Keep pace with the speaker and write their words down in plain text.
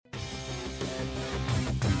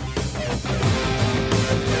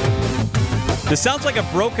This sounds like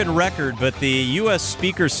a broken record, but the U.S.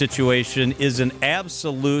 Speaker situation is an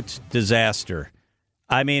absolute disaster.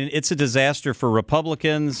 I mean, it's a disaster for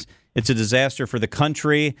Republicans. It's a disaster for the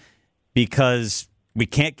country because we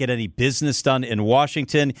can't get any business done in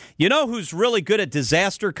Washington. You know who's really good at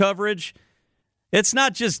disaster coverage? It's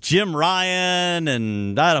not just Jim Ryan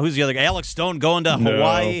and I don't know who's the other guy, Alex Stone going to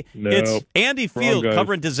Hawaii. It's Andy Field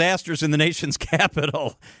covering disasters in the nation's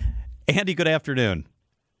capital. Andy, good afternoon.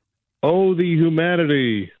 Oh, the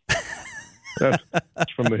humanity.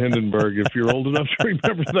 That's from the Hindenburg, if you're old enough to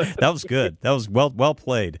remember that. That was good. That was well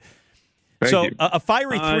played. Thank you. A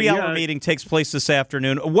fiery 3-hour meeting takes place this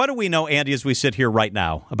afternoon. What do we know, Andy, as we sit here right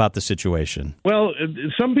now about the situation? Well,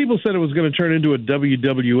 some people said it was going to turn into a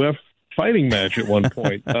WWF fighting match at one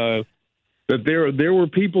point. That there were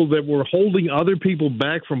people that were holding other people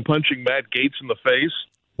back from punching Matt Gaetz in the face.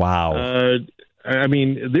 Wow. I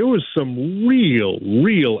mean, there was some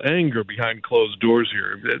real anger behind closed doors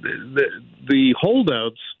here. The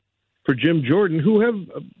holdouts for Jim Jordan, who have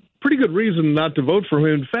a pretty good reason not to vote for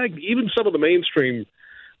him. In fact, even some of the mainstream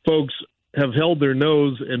folks have held their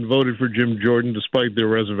nose and voted for Jim Jordan despite their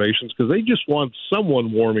reservations because they just want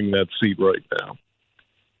someone warming that seat right now.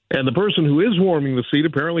 And the person who is warming the seat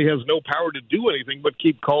apparently has no power to do anything but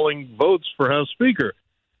keep calling votes for House Speaker.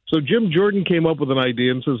 So Jim Jordan came up with an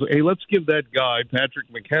idea and says, hey, let's give that guy, Patrick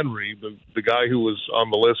McHenry, the guy who was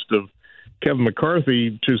on the list of Kevin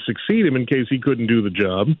McCarthy, to succeed him in case he couldn't do the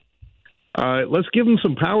job. Let's give him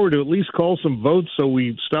some power to at least call some votes so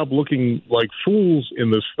we stop looking like fools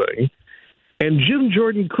in this thing. And Jim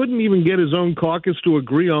Jordan couldn't even get his own caucus to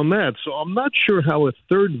agree on that. So I'm not sure how a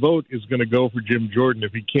third vote is going to go for Jim Jordan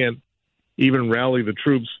if he can't even rally the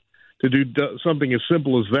troops to do something as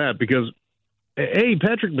simple as that, because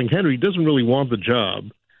Patrick McHenry doesn't really want the job.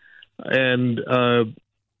 And,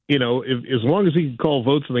 as long as he can call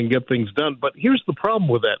votes and then get things done. But here's the problem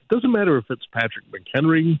with that. It doesn't matter if it's Patrick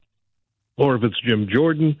McHenry or if it's Jim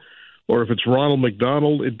Jordan or if it's Ronald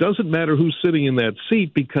McDonald. It doesn't matter who's sitting in that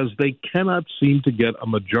seat because they cannot seem to get a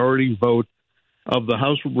majority vote of the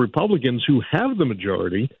House Republicans who have the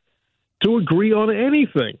majority to agree on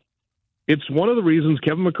anything. It's one of the reasons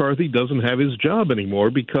Kevin McCarthy doesn't have his job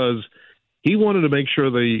anymore, because he wanted to make sure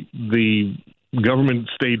the government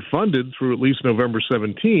stayed funded through at least November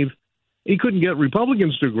 17th. He couldn't get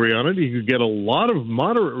Republicans to agree on it. He could get a lot of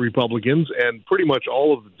moderate Republicans and pretty much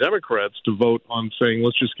all of the Democrats to vote on saying,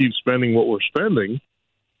 let's just keep spending what we're spending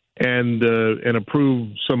and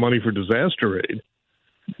approve some money for disaster aid.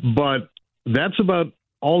 But that's about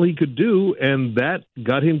all he could do, and that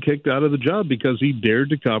got him kicked out of the job because he dared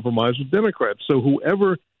to compromise with Democrats. So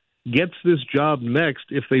whoever gets this job next,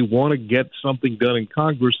 if they want to get something done in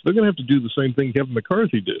Congress, they're going to have to do the same thing Kevin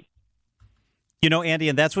McCarthy did. You know, Andy,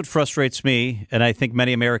 and that's what frustrates me, and I think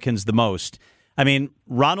many Americans the most. I mean,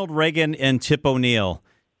 Ronald Reagan and Tip O'Neill,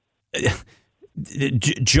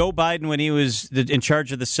 Joe Biden, when he was in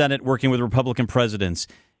charge of the Senate working with Republican presidents,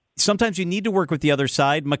 sometimes you need to work with the other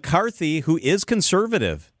side. McCarthy, who is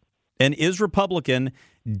conservative and is Republican,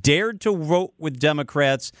 dared to vote with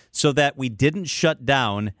Democrats so that we didn't shut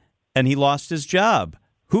down, and he lost his job.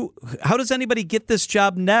 How does anybody get this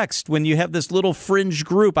job next when you have this little fringe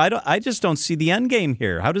group? I just don't see the end game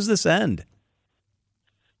here. How does this end?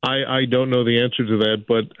 I don't know the answer to that,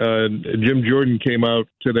 but Jim Jordan came out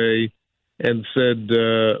today and said,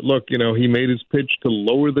 look, he made his pitch to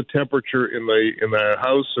lower the temperature in the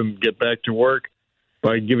House and get back to work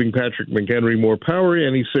by giving Patrick McHenry more power.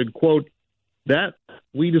 And he said, quote, that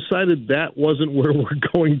we decided that wasn't where we're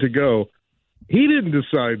going to go. He didn't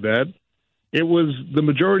decide that. It was the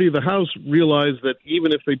majority of the House realized that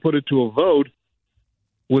even if they put it to a vote,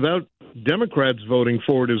 without Democrats voting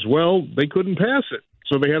for it as well, they couldn't pass it.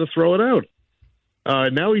 So they had to throw it out.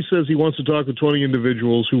 Now he says he wants to talk to 20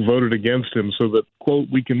 individuals who voted against him so that, quote,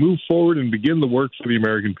 we can move forward and begin the work for the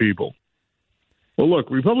American people. Well, look,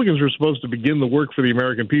 Republicans were supposed to begin the work for the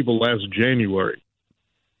American people last January.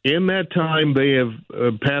 In that time, they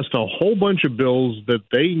have passed a whole bunch of bills that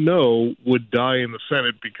they know would die in the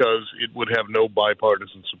Senate because it would have no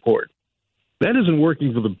bipartisan support. That isn't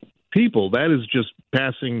working for the people. That is just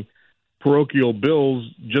passing parochial bills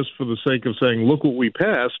just for the sake of saying, look what we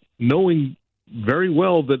passed, knowing very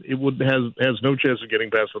well that it has no chance of getting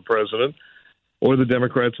past the president or the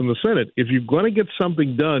Democrats in the Senate. If you're going to get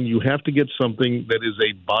something done, you have to get something that is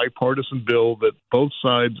a bipartisan bill that both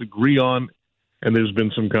sides agree on, and there's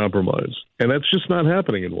been some compromise. And that's just not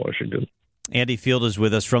happening in Washington. Andy Field is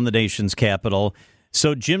with us from the nation's capital.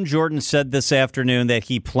 So Jim Jordan said this afternoon that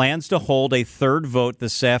he plans to hold a third vote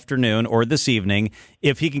this afternoon or this evening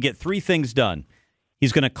if he can get three things done.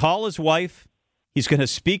 He's going to call his wife He's going to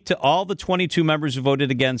speak to all the 22 members who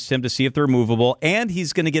voted against him to see if they're movable, and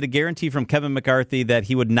he's going to get a guarantee from Kevin McCarthy that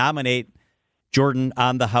he would nominate Jordan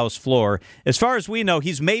on the House floor. As far as we know,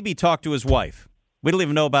 he's maybe talked to his wife. We don't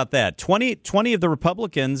even know about that. 20 of the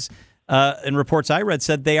Republicans, in reports I read,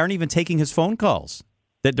 said they aren't even taking his phone calls,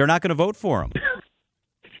 that they're not going to vote for him.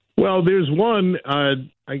 Well, there's one, I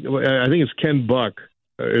think it's Ken Buck.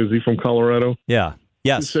 Is he from Colorado? Yeah.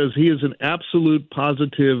 Yes. He says he is an absolute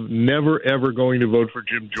positive, never, ever going to vote for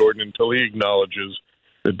Jim Jordan until he acknowledges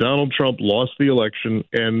that Donald Trump lost the election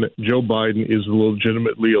and Joe Biden is the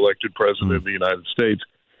legitimately elected president of the United States.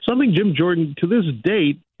 Something Jim Jordan, to this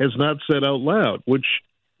date, has not said out loud, which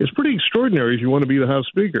is pretty extraordinary if you want to be the House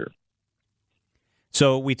Speaker.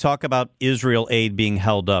 So we talk about Israel aid being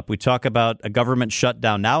held up. We talk about a government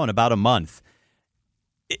shutdown now in about a month.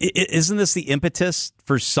 Isn't this the impetus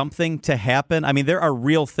for something to happen? I mean, there are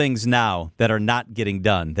real things now that are not getting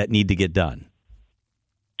done that need to get done.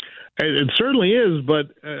 It certainly is, but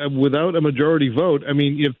without a majority vote, I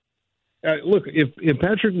mean, if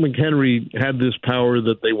Patrick McHenry had this power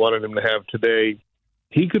that they wanted him to have today,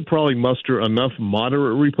 he could probably muster enough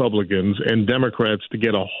moderate Republicans and Democrats to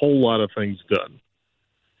get a whole lot of things done.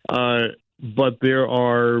 But there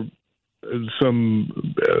are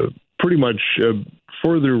some pretty much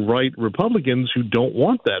further right Republicans who don't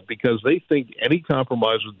want that because they think any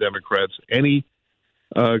compromise with Democrats, any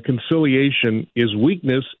conciliation is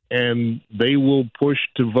weakness, and they will push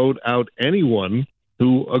to vote out anyone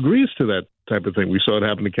who agrees to that type of thing. We saw it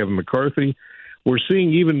happen to Kevin McCarthy. We're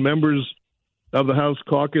seeing even members of the House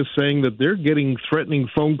caucus saying that they're getting threatening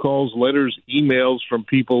phone calls, letters, emails from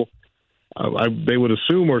people they would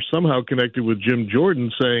assume are somehow connected with Jim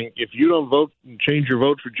Jordan saying, if you don't vote and change your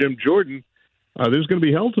vote for Jim Jordan, there's going to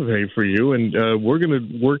be hell to pay for you, and we're going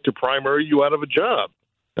to work to primary you out of a job.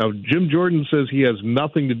 Now, Jim Jordan says he has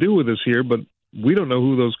nothing to do with this here, but we don't know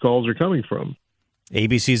who those calls are coming from.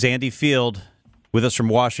 ABC's Andy Field with us from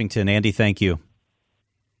Washington. Andy, thank you.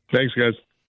 Thanks, guys.